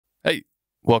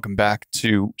Welcome back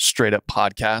to Straight Up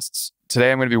Podcasts.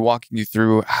 Today, I'm going to be walking you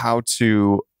through how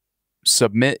to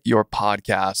submit your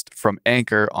podcast from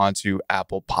Anchor onto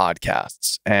Apple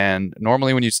Podcasts. And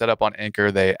normally, when you set up on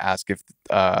Anchor, they ask if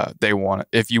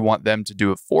you want them to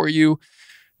do it for you.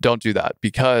 Don't do that,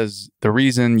 because the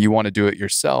reason you want to do it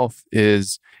yourself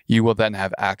is you will then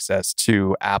have access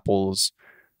to Apple's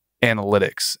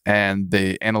analytics, and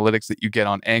the analytics that you get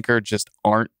on Anchor just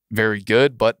aren't very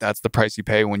good, but that's the price you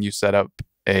pay when you set up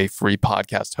a free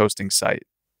podcast hosting site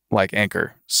like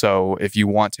Anchor. So if you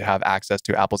want to have access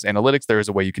to Apple's analytics, there is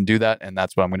a way you can do that, and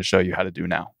that's what I'm going to show you how to do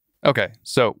now. Okay,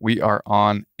 so we are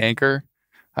on Anchor.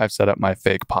 I've set up my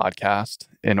fake podcast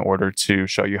in order to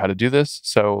show you how to do this.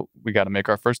 So we got to make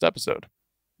our first episode.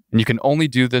 And you can only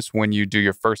do this when you do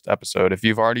your first episode. If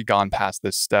you've already gone past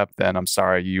this step, then I'm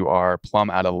sorry, you are plumb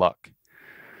out of luck.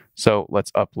 So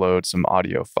let's upload some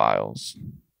audio files.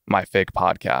 My fake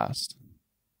podcast.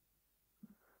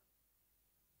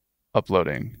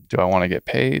 Uploading. Do I want to get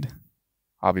paid?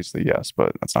 Obviously, yes,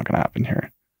 but that's not going to happen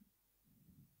here.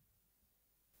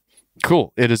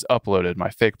 Cool. It is uploaded. My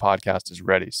fake podcast is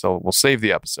ready. So we'll save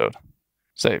the episode.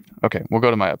 Saved. Okay, we'll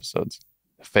go to my episodes.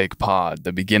 Fake pod,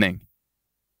 the beginning.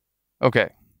 Okay,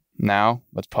 now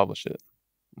let's publish it.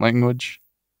 Language.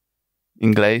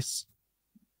 Inglés.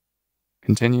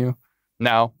 Continue.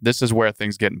 Now, this is where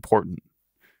things get important.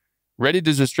 Ready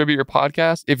to distribute your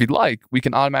podcast? If you'd like, we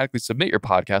can automatically submit your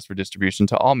podcast for distribution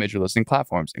to all major listening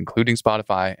platforms, including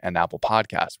Spotify and Apple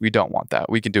Podcasts. We don't want that.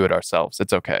 We can do it ourselves.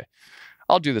 It's okay.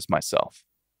 I'll do this myself.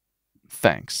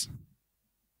 Thanks.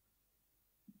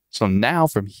 So now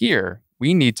from here,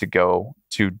 we need to go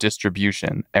to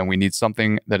distribution, and we need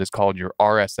something that is called your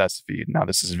RSS feed. Now,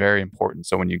 this is very important.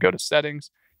 So when you go to settings,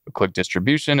 you'll click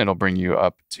distribution. It'll bring you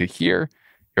up to here.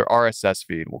 Your RSS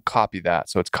feed. We'll copy that.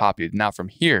 So it's copied. Now from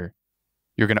here,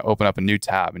 you're going to open up a new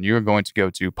tab, and you're going to go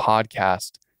to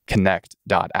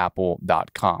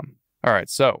podcastconnect.apple.com. All right,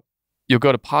 so you'll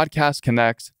go to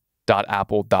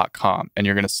podcastconnect.apple.com, and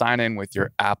you're going to sign in with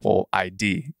your Apple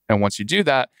ID. And once you do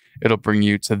that, it'll bring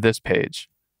you to this page,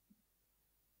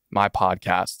 My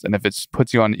Podcast. And if it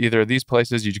puts you on either of these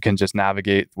places, you can just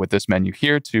navigate with this menu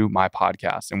here to My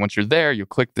Podcast. And once you're there, you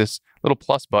click this little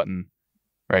plus button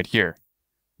right here.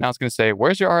 Now it's going to say,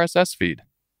 where's your RSS feed?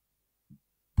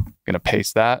 I'm going to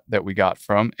paste that we got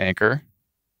from Anchor,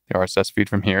 the RSS feed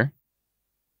from here.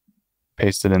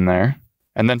 Paste it in there.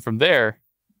 And then from there,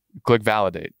 click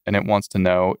validate. And it wants to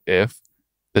know if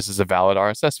this is a valid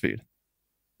RSS feed.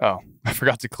 Oh, I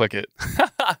forgot to click it.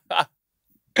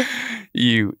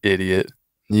 You idiot.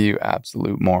 You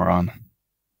absolute moron.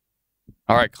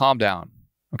 All right, calm down.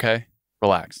 Okay?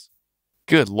 Relax.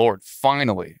 Good Lord,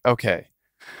 finally. Okay.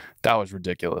 That was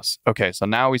ridiculous. Okay, so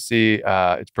now we see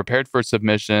it's prepared for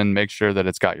submission. Make sure that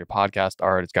it's got your podcast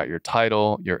art, it's got your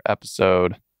title, your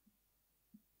episode,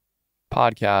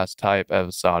 podcast type,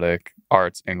 episodic,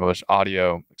 arts, English,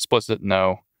 audio, explicit,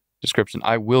 no, description.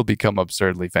 I will become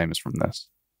absurdly famous from this.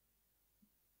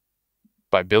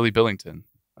 By Billy Billington.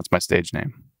 That's my stage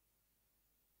name.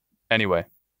 Anyway,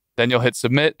 then you'll hit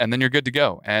submit, and then you're good to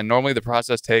go. And normally the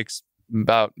process takes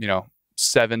about,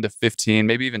 7 to 15,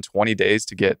 maybe even 20 days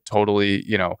to get totally,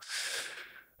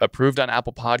 approved on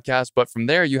Apple Podcasts. But from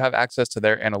there, you have access to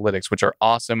their analytics, which are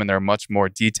awesome, and they're much more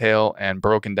detailed and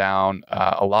broken down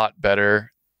a lot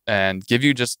better, and give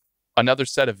you just another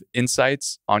set of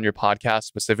insights on your podcast,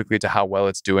 specifically to how well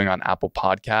it's doing on Apple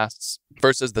Podcasts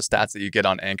versus the stats that you get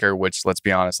on Anchor, which, let's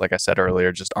be honest, like I said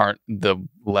earlier, just aren't the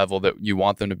level that you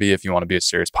want them to be if you want to be a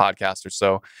serious podcaster.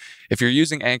 So if you're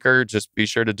using Anchor, just be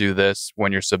sure to do this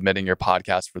when you're submitting your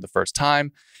podcast for the first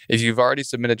time. If you've already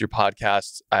submitted your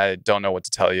podcast, I don't know what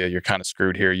to tell you. You're kind of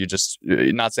screwed here. You're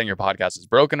not saying your podcast is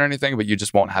broken or anything, but you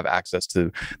just won't have access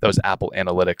to those Apple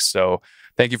analytics. So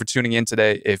thank you for tuning in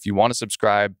today. If you want to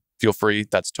subscribe, feel free.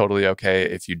 That's totally okay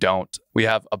if you don't. We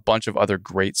have a bunch of other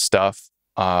great stuff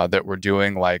that we're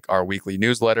doing, like our weekly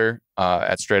newsletter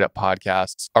at Straight Up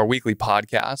Podcasts, our weekly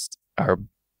podcast, our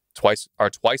twice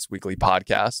weekly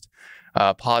podcast.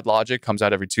 PodLogic comes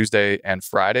out every Tuesday and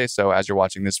Friday. So as you're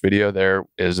watching this video, there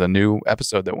is a new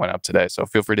episode that went up today. So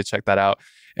feel free to check that out.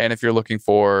 And if you're looking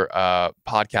for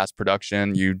podcast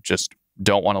production, you just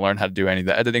don't want to learn how to do any of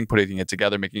the editing, putting it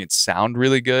together, making it sound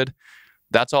really good,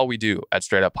 that's all we do at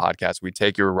Straight Up Podcast. We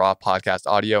take your raw podcast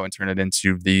audio and turn it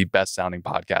into the best sounding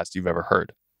podcast you've ever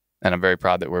heard. And I'm very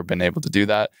proud that we've been able to do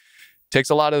that. Takes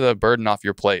a lot of the burden off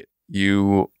your plate.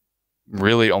 You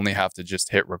really only have to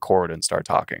just hit record and start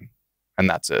talking. And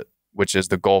that's it, which is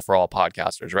the goal for all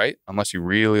podcasters, right? Unless you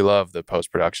really love the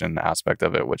post-production aspect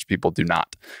of it, which people do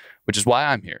not, which is why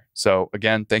I'm here. So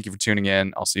again, thank you for tuning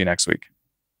in. I'll see you next week.